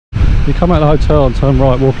you come out of the hotel and turn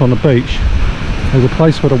right, walk on the beach, there's a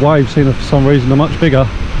place where the waves seem for some reason are much bigger.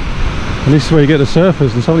 And this is where you get the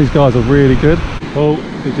surfers, and some of these guys are really good. Oh,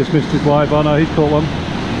 he just missed his wave. Oh no, he's caught one.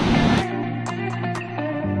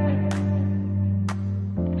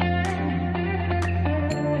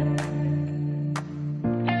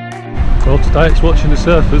 Well, today it's watching the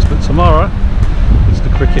surfers, but tomorrow it's the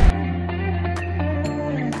cricket.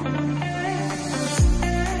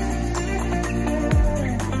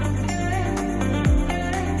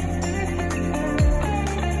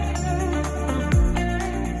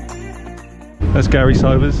 That's Gary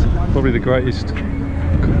Sobers, probably the greatest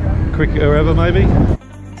cricketer ever, maybe.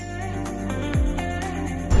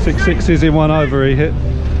 6 sixes in 1 over he hit.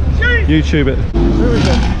 YouTube it. Where is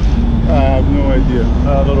it? I have no idea.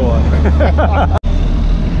 Not alright.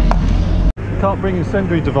 Can't bring in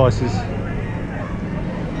secondary devices.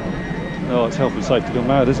 Oh, it's health and safety gone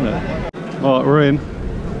mad, isn't it? Alright, we're in.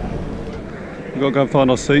 We've got to go and find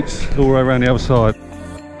our seats all the way around the other side.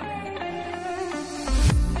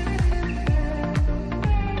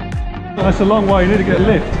 That's a long way, you need to get a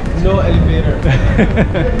lift. No elevator.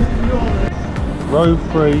 Row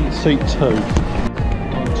 3, seat 2. 1,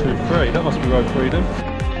 2, 3. That must be row 3 then.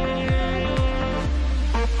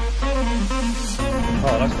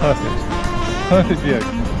 Oh, that's perfect. Perfect view.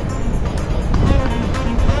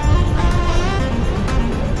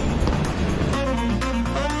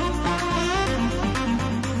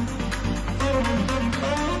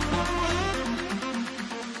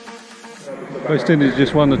 West Indies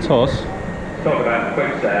just won the toss.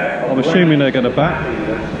 I'm assuming they're going to bat.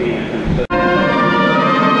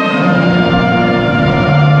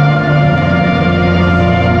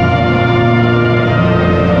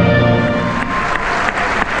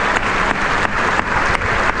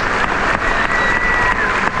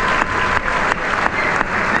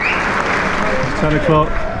 It's 10 o'clock.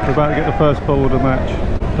 We're about to get the first ball of the match.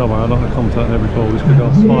 Don't worry, I'm not going to comment on every ball. This could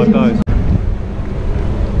last 5 days.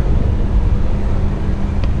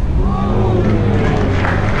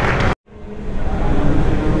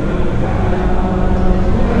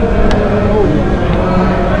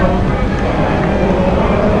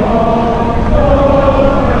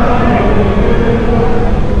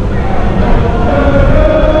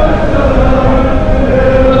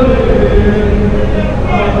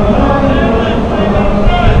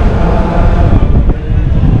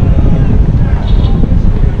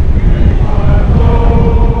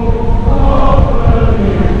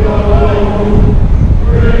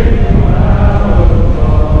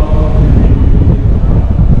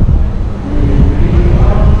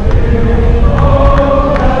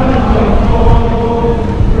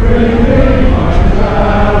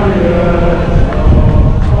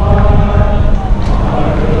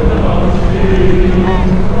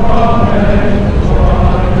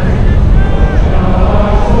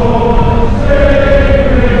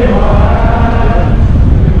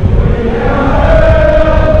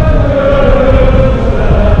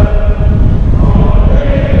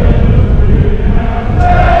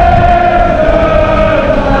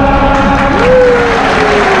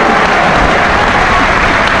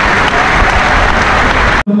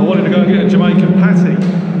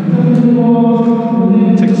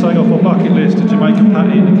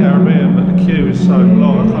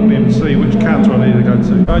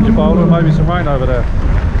 Maybe some rain over there.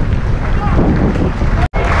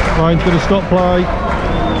 Rain's going to stop play.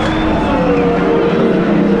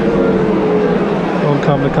 On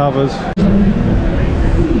come the covers.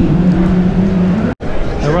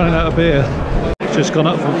 They're running out of beer. It's just gone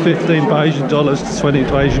up from 15 Bayesian dollars to 20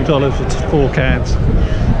 Bayesian dollars for 4 cans.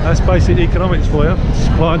 That's basic economics for you.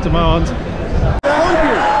 Supply and demand.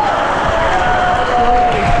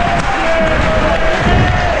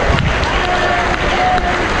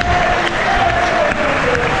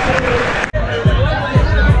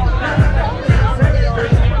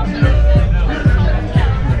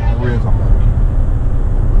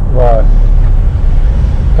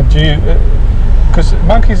 Because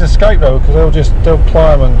monkeys escape though, because they'll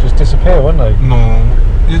climb and just disappear, won't they? No,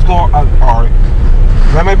 it's go alright.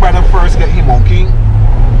 When my brother first got his monkey,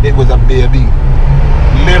 it was a baby,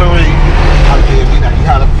 literally a baby that he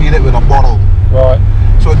had to feed it with a bottle. Right.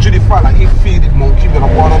 So Judy felt like he feed the monkey with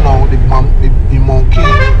a bottle. Now the monkey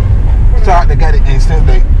start to get the instinct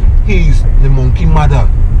that he's the monkey mother.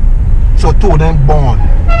 So two of them born.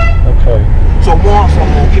 Okay. So once a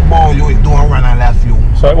monkey born you, it don't run and left you.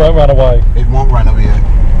 So it won't run away? It won't run away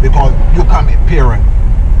because you can't be parent.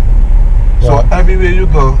 Right. So everywhere you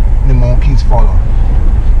go, the monkeys follow.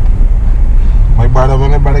 When my brother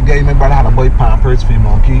had a boy Pampers for the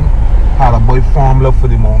monkey, had a boy formula for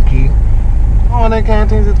the monkey, All that kind of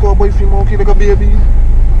things is called boy, monkey like a baby.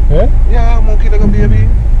 Yeah? Yeah, monkey like a baby.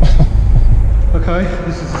 Okay,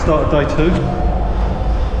 this is the start of day 2.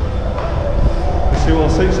 Let's see what our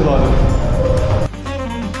seats are like then.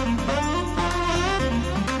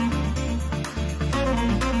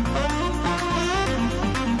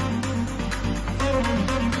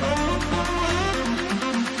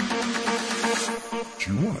 Do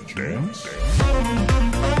you want to dance?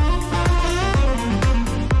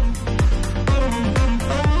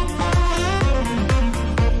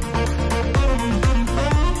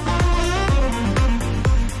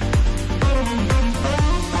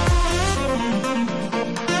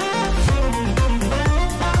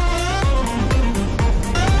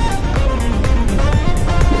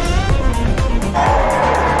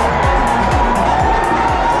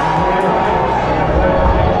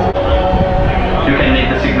 You can make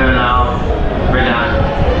the signal now. We're done.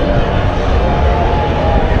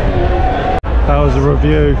 That was a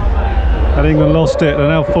review, and England lost it. They're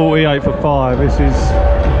now 48 for 5. This is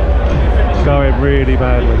going really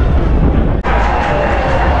badly.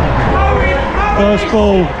 First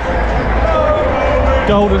ball,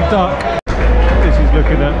 Golden Duck. This is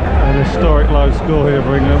looking at an historic low score here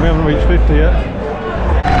for England. We haven't reached 50 yet.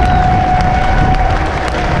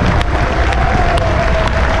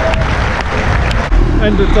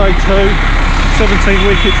 End of day 2, 17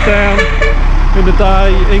 wickets down. In the day,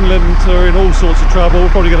 England are in all sorts of trouble,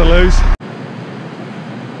 probably going to lose.